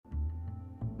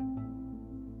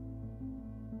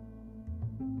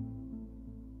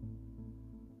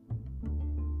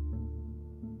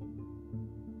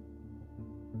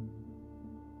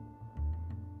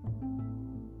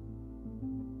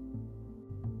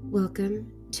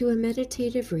Welcome to a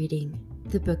meditative reading,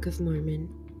 the Book of Mormon.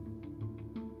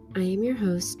 I am your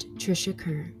host, Trisha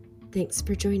Kerr. Thanks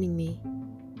for joining me.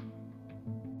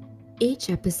 Each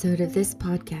episode of this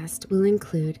podcast will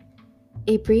include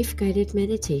a brief guided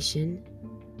meditation,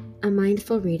 a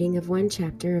mindful reading of one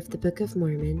chapter of the Book of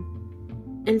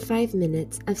Mormon, and 5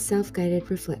 minutes of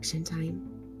self-guided reflection time.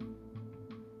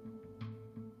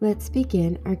 Let's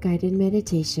begin our guided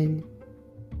meditation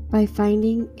by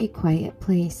finding a quiet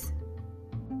place.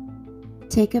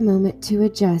 Take a moment to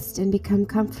adjust and become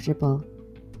comfortable,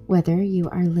 whether you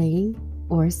are laying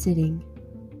or sitting.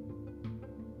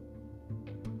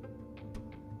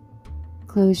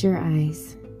 Close your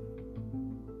eyes.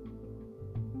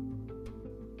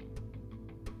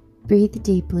 Breathe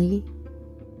deeply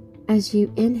as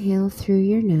you inhale through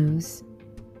your nose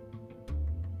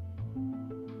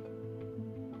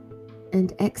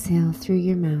and exhale through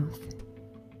your mouth.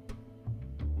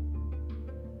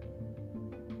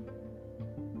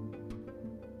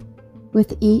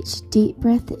 With each deep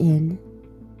breath in,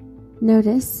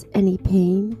 notice any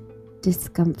pain,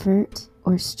 discomfort,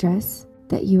 or stress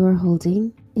that you are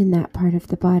holding in that part of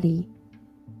the body.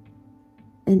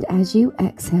 And as you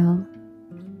exhale,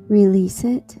 release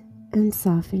it and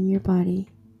soften your body.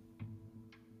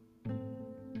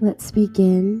 Let's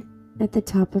begin at the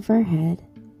top of our head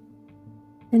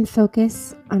and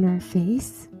focus on our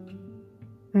face,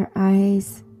 our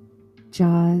eyes,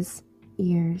 jaws,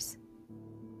 ears.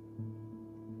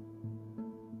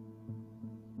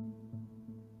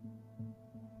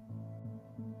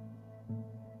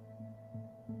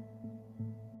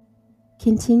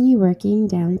 Continue working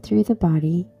down through the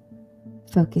body,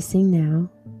 focusing now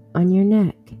on your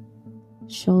neck,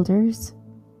 shoulders,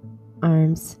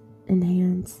 arms, and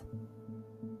hands.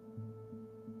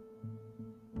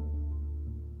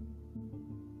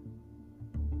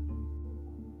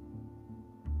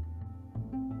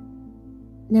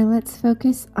 Now let's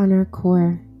focus on our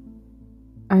core,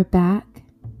 our back,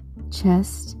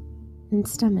 chest, and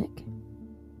stomach.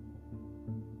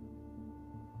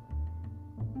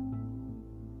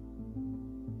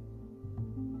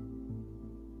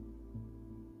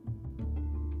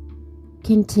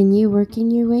 Continue working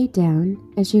your way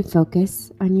down as you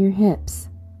focus on your hips,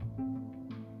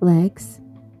 legs,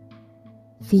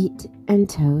 feet, and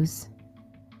toes.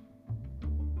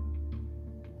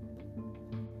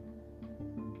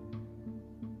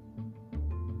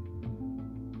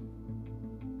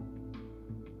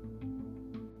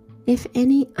 If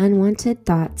any unwanted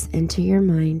thoughts enter your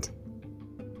mind,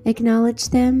 acknowledge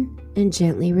them and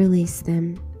gently release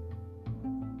them.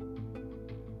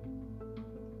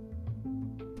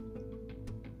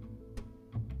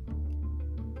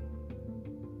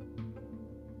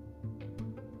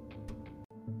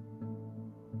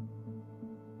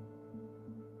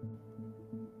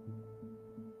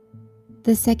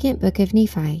 The Second Book of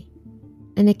Nephi,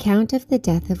 an account of the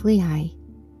death of Lehi.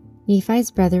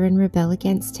 Nephi's brethren rebel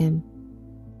against him.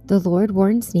 The Lord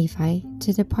warns Nephi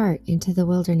to depart into the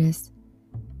wilderness,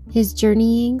 his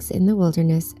journeyings in the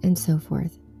wilderness, and so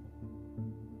forth.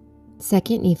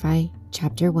 2 Nephi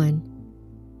chapter 1.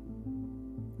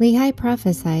 Lehi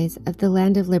prophesies of the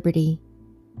land of liberty.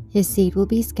 His seed will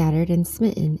be scattered and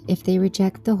smitten if they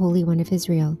reject the Holy One of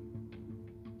Israel.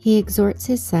 He exhorts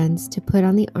his sons to put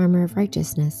on the armor of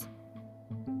righteousness.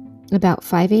 About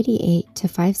 588 to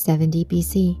 570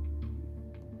 BC.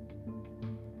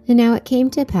 And now it came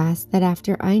to pass that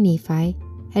after I, Nephi,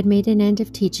 had made an end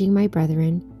of teaching my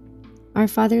brethren, our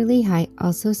father Lehi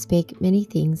also spake many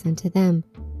things unto them,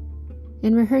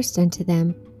 and rehearsed unto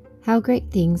them how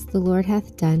great things the Lord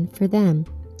hath done for them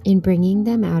in bringing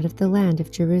them out of the land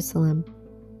of Jerusalem.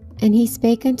 And he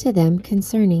spake unto them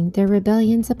concerning their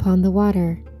rebellions upon the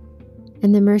water,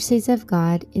 and the mercies of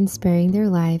God in sparing their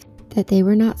lives, that they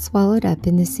were not swallowed up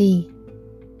in the sea.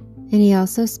 And he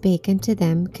also spake unto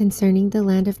them concerning the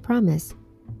land of promise,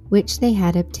 which they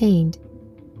had obtained,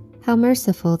 how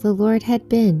merciful the Lord had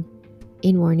been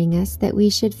in warning us that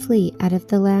we should flee out of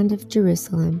the land of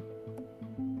Jerusalem.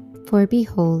 For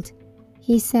behold,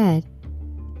 he said,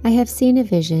 I have seen a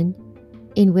vision,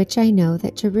 in which I know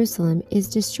that Jerusalem is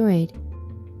destroyed,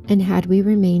 and had we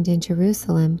remained in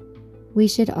Jerusalem, we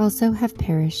should also have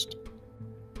perished.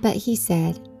 But he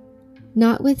said,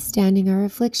 notwithstanding our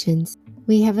afflictions,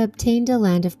 we have obtained a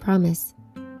land of promise,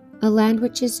 a land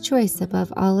which is choice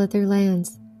above all other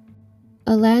lands,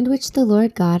 a land which the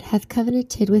Lord God hath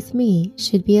covenanted with me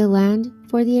should be a land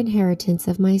for the inheritance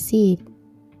of my seed.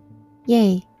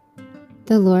 Yea,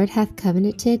 the Lord hath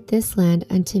covenanted this land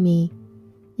unto me,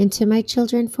 and to my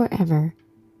children forever,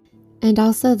 and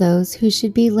also those who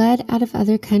should be led out of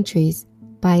other countries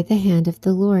by the hand of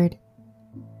the Lord.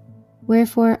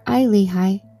 Wherefore I,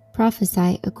 Lehi,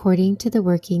 prophesy according to the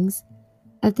workings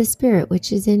of the Spirit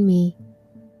which is in me,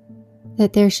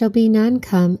 that there shall be none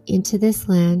come into this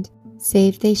land,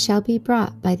 save they shall be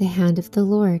brought by the hand of the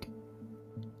Lord.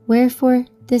 Wherefore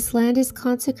this land is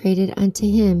consecrated unto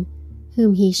him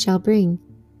whom he shall bring,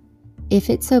 if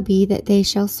it so be that they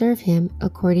shall serve him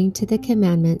according to the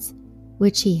commandments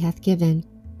which he hath given.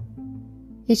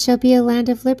 It shall be a land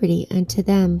of liberty unto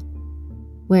them.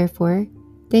 Wherefore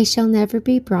they shall never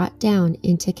be brought down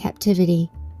into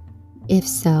captivity. If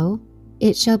so,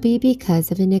 it shall be because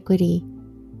of iniquity.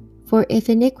 For if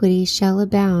iniquity shall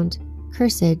abound,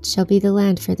 cursed shall be the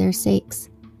land for their sakes.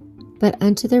 But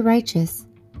unto the righteous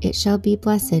it shall be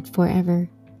blessed forever.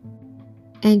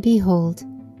 And behold,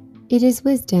 it is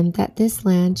wisdom that this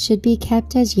land should be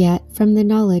kept as yet from the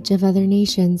knowledge of other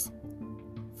nations.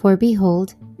 For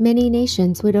behold, many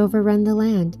nations would overrun the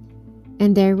land,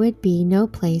 and there would be no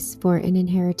place for an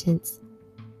inheritance.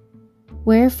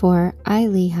 Wherefore I,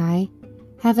 Lehi,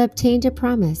 have obtained a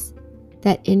promise,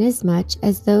 that inasmuch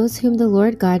as those whom the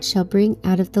Lord God shall bring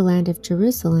out of the land of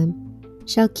Jerusalem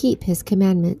shall keep his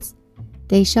commandments,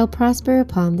 they shall prosper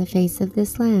upon the face of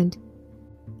this land.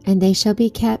 And they shall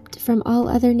be kept from all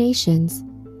other nations,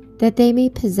 that they may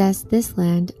possess this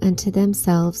land unto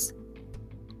themselves.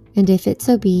 And if it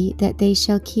so be that they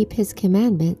shall keep his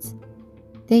commandments,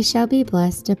 they shall be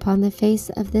blessed upon the face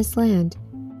of this land,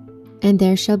 and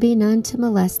there shall be none to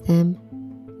molest them,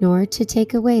 nor to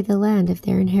take away the land of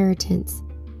their inheritance,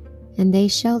 and they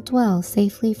shall dwell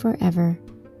safely forever.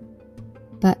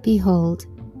 But behold,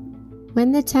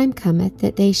 when the time cometh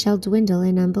that they shall dwindle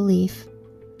in unbelief,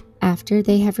 after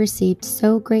they have received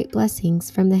so great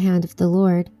blessings from the hand of the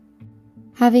Lord,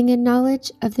 having a knowledge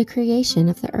of the creation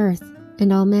of the earth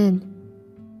and all men,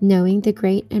 knowing the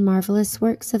great and marvelous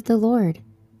works of the Lord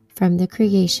from the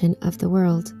creation of the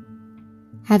world,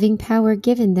 having power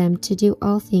given them to do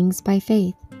all things by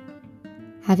faith,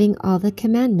 having all the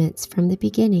commandments from the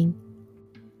beginning,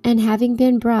 and having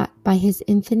been brought by his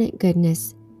infinite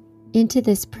goodness into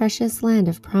this precious land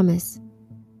of promise.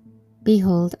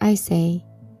 Behold, I say,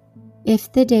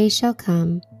 if the day shall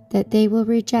come that they will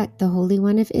reject the Holy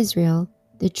One of Israel,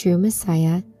 the true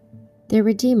Messiah, their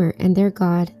Redeemer and their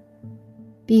God,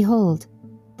 behold,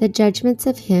 the judgments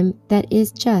of him that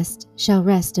is just shall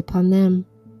rest upon them.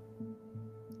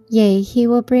 Yea, he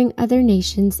will bring other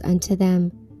nations unto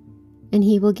them, and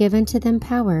he will give unto them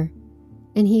power,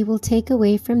 and he will take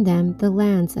away from them the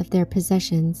lands of their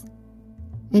possessions,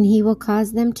 and he will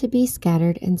cause them to be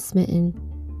scattered and smitten.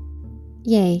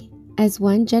 Yea, as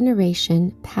one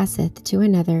generation passeth to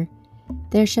another,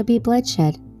 there shall be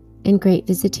bloodshed and great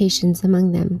visitations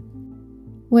among them.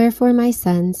 Wherefore, my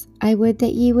sons, I would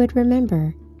that ye would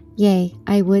remember, yea,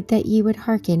 I would that ye would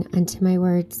hearken unto my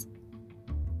words.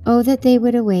 O that they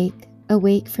would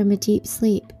awake from a deep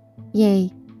sleep,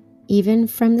 yea, even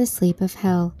from the sleep of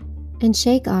hell, and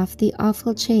shake off the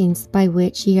awful chains by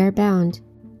which ye are bound,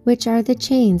 which are the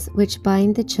chains which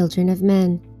bind the children of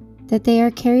men, that they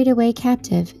are carried away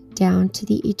captive down to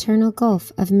the eternal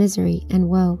gulf of misery and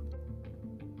woe.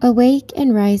 Awake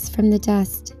and rise from the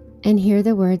dust, and hear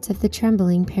the words of the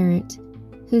trembling parent,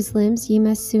 whose limbs ye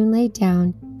must soon lay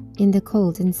down in the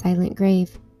cold and silent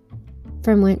grave,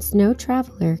 from whence no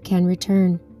traveler can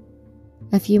return.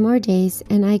 A few more days,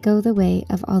 and I go the way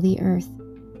of all the earth.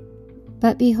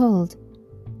 But behold,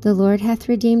 the Lord hath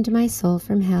redeemed my soul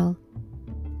from hell.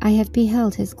 I have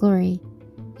beheld his glory,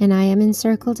 and I am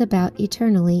encircled about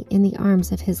eternally in the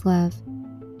arms of his love.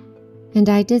 And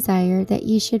I desire that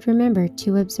ye should remember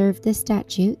to observe the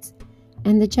statutes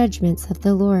and the judgments of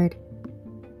the Lord.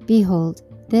 Behold,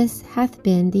 this hath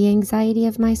been the anxiety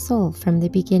of my soul from the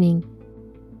beginning.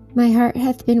 My heart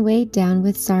hath been weighed down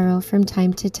with sorrow from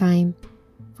time to time,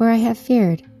 for I have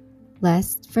feared,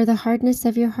 lest for the hardness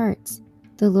of your hearts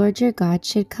the Lord your God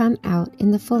should come out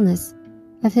in the fullness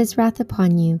of his wrath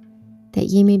upon you, that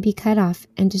ye may be cut off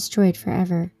and destroyed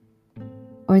forever,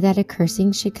 or that a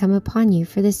cursing should come upon you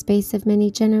for the space of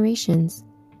many generations,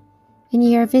 and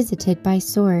ye are visited by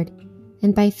sword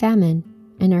and by famine,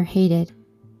 and are hated,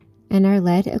 and are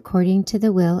led according to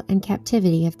the will and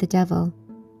captivity of the devil.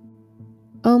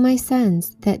 O my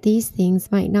sons, that these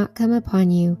things might not come upon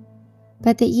you,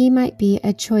 but that ye might be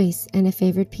a choice and a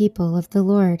favored people of the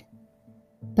Lord.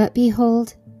 But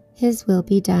behold, his will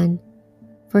be done,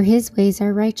 for his ways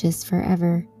are righteous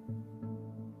forever.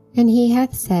 And he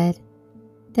hath said,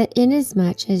 that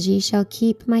inasmuch as ye shall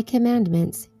keep my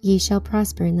commandments, ye shall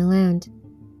prosper in the land.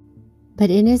 But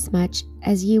inasmuch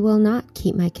as ye will not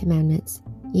keep my commandments,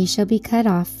 ye shall be cut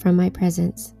off from my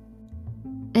presence.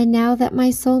 And now that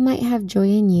my soul might have joy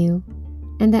in you,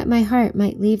 and that my heart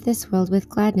might leave this world with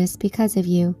gladness because of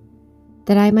you,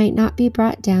 that I might not be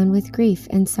brought down with grief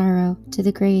and sorrow to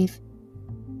the grave.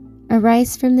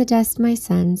 Arise from the dust, my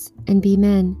sons, and be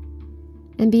men,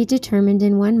 and be determined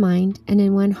in one mind and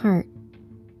in one heart.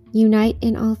 Unite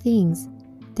in all things,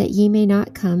 that ye may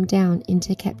not come down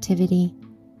into captivity,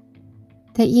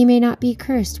 that ye may not be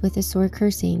cursed with a sore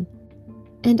cursing,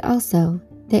 and also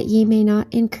that ye may not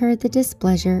incur the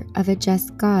displeasure of a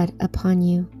just God upon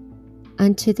you,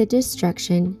 unto the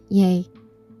destruction, yea,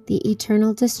 the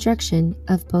eternal destruction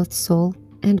of both soul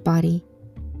and body.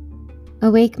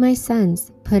 Awake, my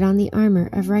sons, put on the armor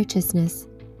of righteousness,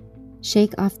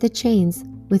 shake off the chains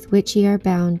with which ye are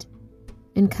bound,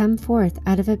 and come forth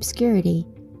out of obscurity,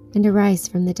 and arise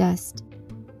from the dust.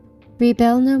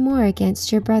 Rebel no more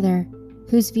against your brother,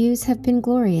 whose views have been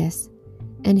glorious,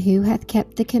 and who hath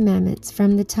kept the commandments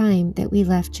from the time that we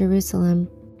left Jerusalem,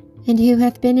 and who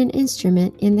hath been an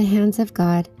instrument in the hands of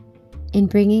God, in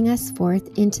bringing us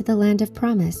forth into the land of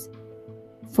promise.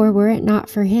 For were it not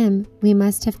for him, we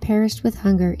must have perished with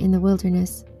hunger in the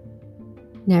wilderness.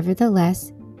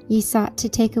 Nevertheless, ye sought to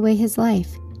take away his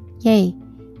life, yea,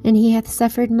 and he hath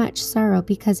suffered much sorrow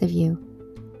because of you.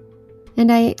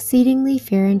 And I exceedingly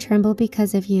fear and tremble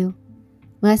because of you,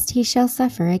 lest he shall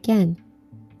suffer again.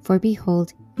 For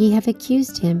behold, ye have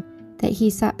accused him that he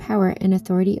sought power and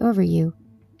authority over you.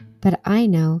 But I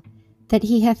know that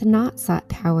he hath not sought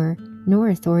power nor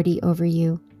authority over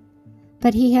you,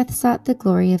 but he hath sought the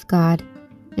glory of God,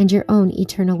 and your own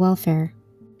eternal welfare.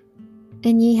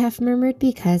 And ye have murmured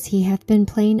because he hath been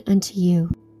plain unto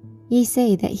you. Ye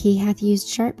say that he hath used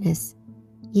sharpness.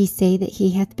 Ye say that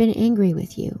he hath been angry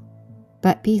with you.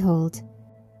 But behold,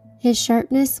 his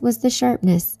sharpness was the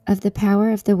sharpness of the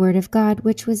power of the word of God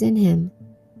which was in him.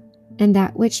 And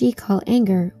that which ye call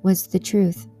anger was the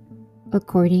truth,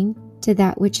 according to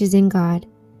that which is in God,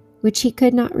 which he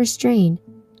could not restrain,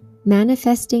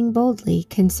 manifesting boldly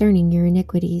concerning your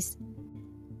iniquities.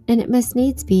 And it must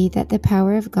needs be that the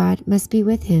power of God must be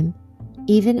with him,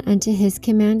 even unto his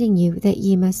commanding you that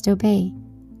ye must obey.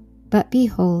 But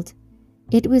behold,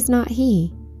 it was not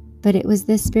he, but it was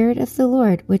the Spirit of the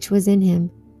Lord which was in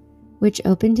him, which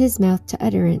opened his mouth to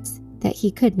utterance, that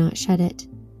he could not shut it.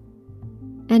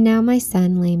 And now my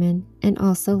son Laman, and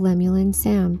also Lemuel and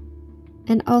Sam,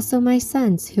 and also my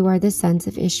sons who are the sons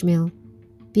of Ishmael,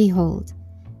 behold,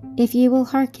 if ye will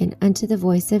hearken unto the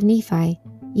voice of Nephi,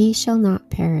 ye shall not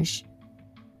perish.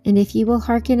 And if ye will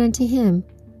hearken unto him,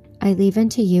 I leave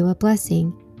unto you a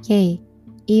blessing, yea,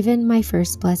 even my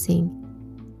first blessing.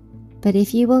 But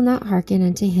if ye will not hearken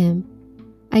unto him,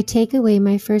 I take away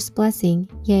my first blessing,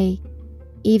 yea,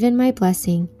 even my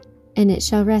blessing, and it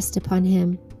shall rest upon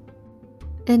him.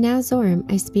 And now, Zoram,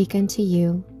 I speak unto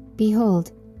you,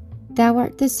 behold, thou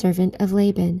art the servant of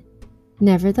Laban.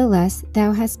 Nevertheless,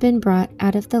 thou hast been brought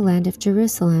out of the land of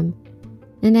Jerusalem,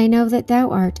 and I know that thou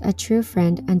art a true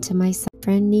friend unto my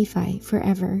friend Nephi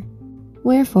forever.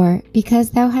 Wherefore, because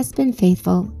thou hast been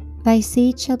faithful, thy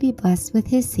seed shall be blessed with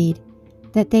his seed,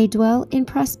 that they dwell in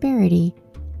prosperity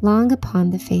long upon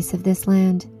the face of this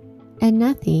land. And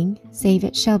nothing, save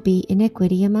it shall be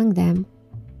iniquity among them,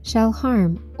 shall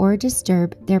harm or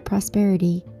disturb their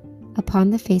prosperity upon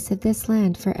the face of this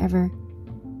land forever.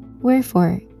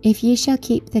 Wherefore, if ye shall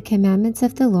keep the commandments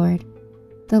of the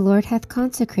Lord hath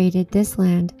consecrated this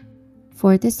land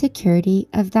for the security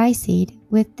of thy seed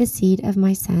with the seed of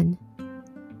my son.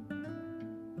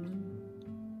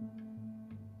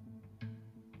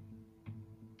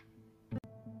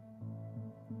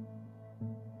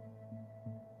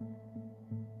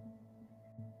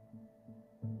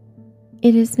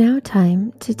 It is now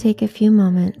time to take a few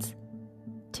moments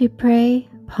to pray,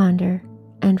 ponder,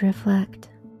 and reflect.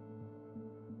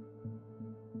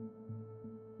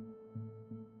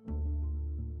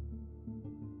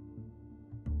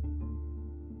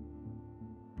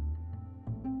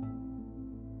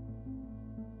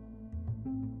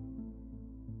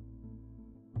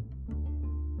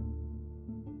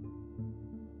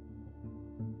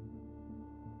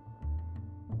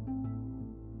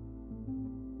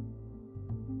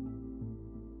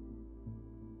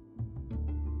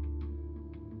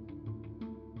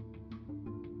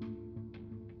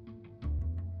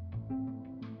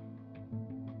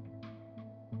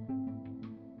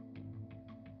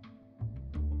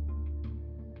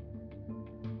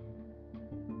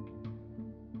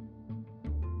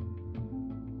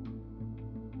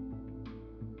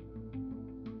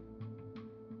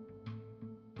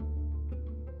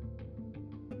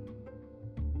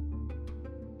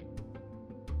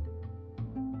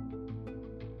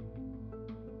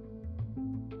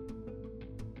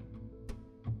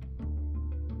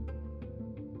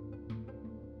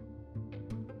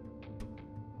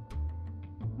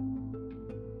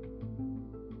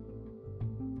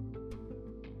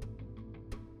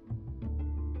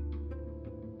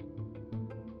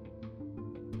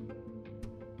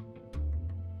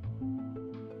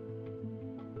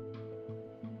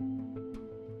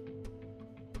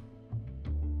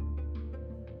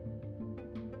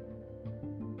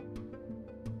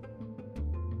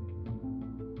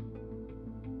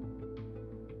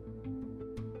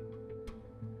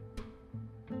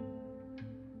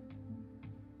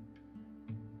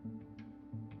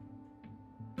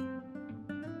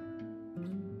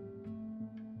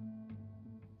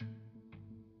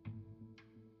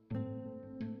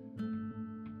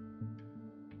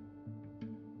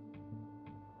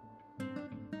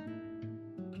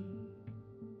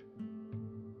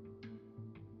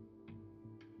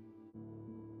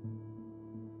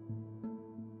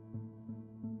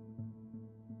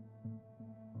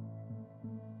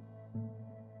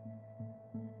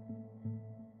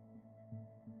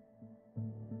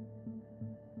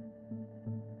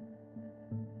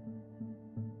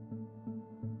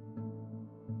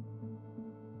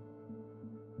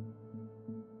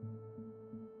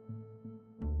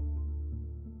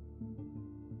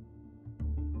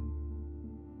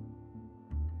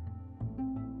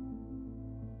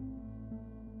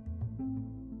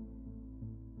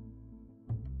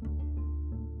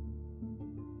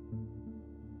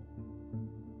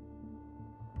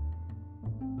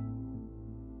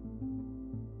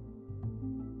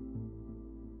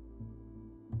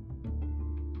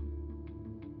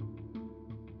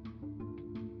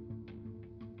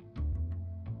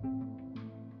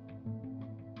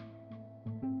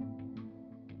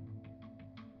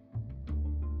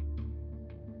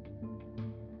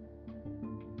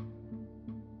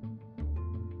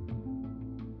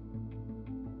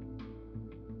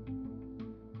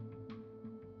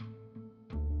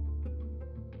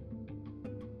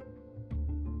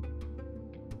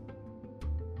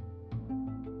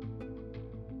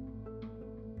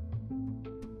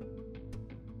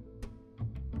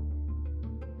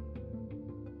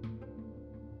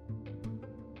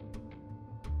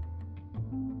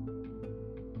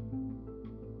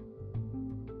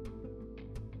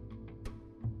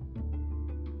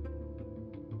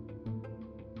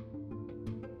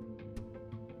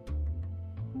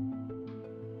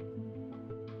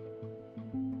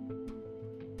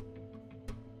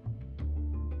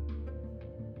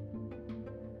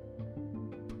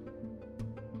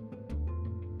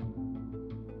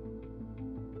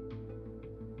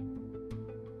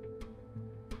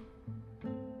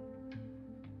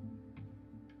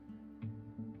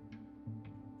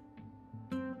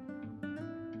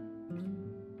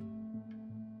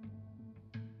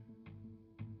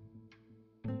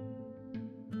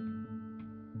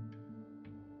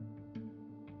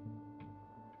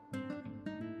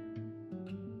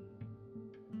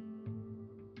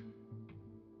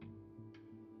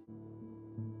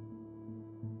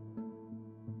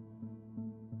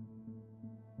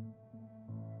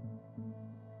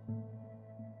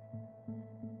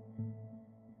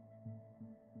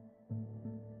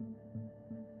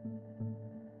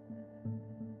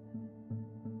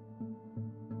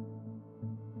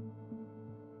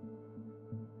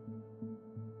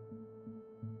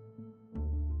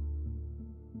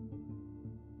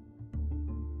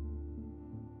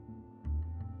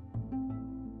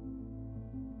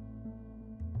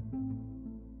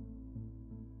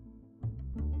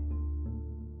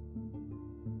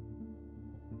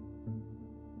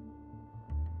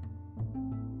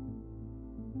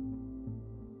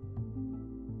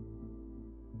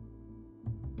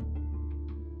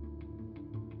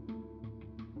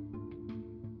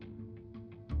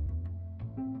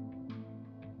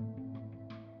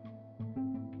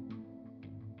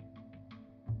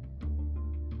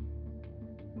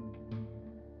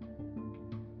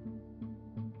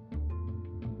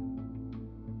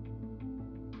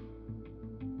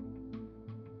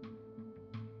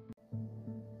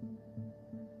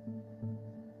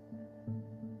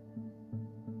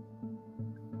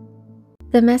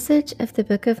 The message of the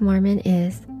Book of Mormon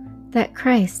is that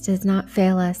Christ does not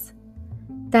fail us.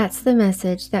 That's the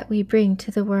message that we bring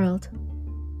to the world.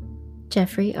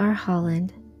 Jeffrey R.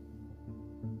 Holland.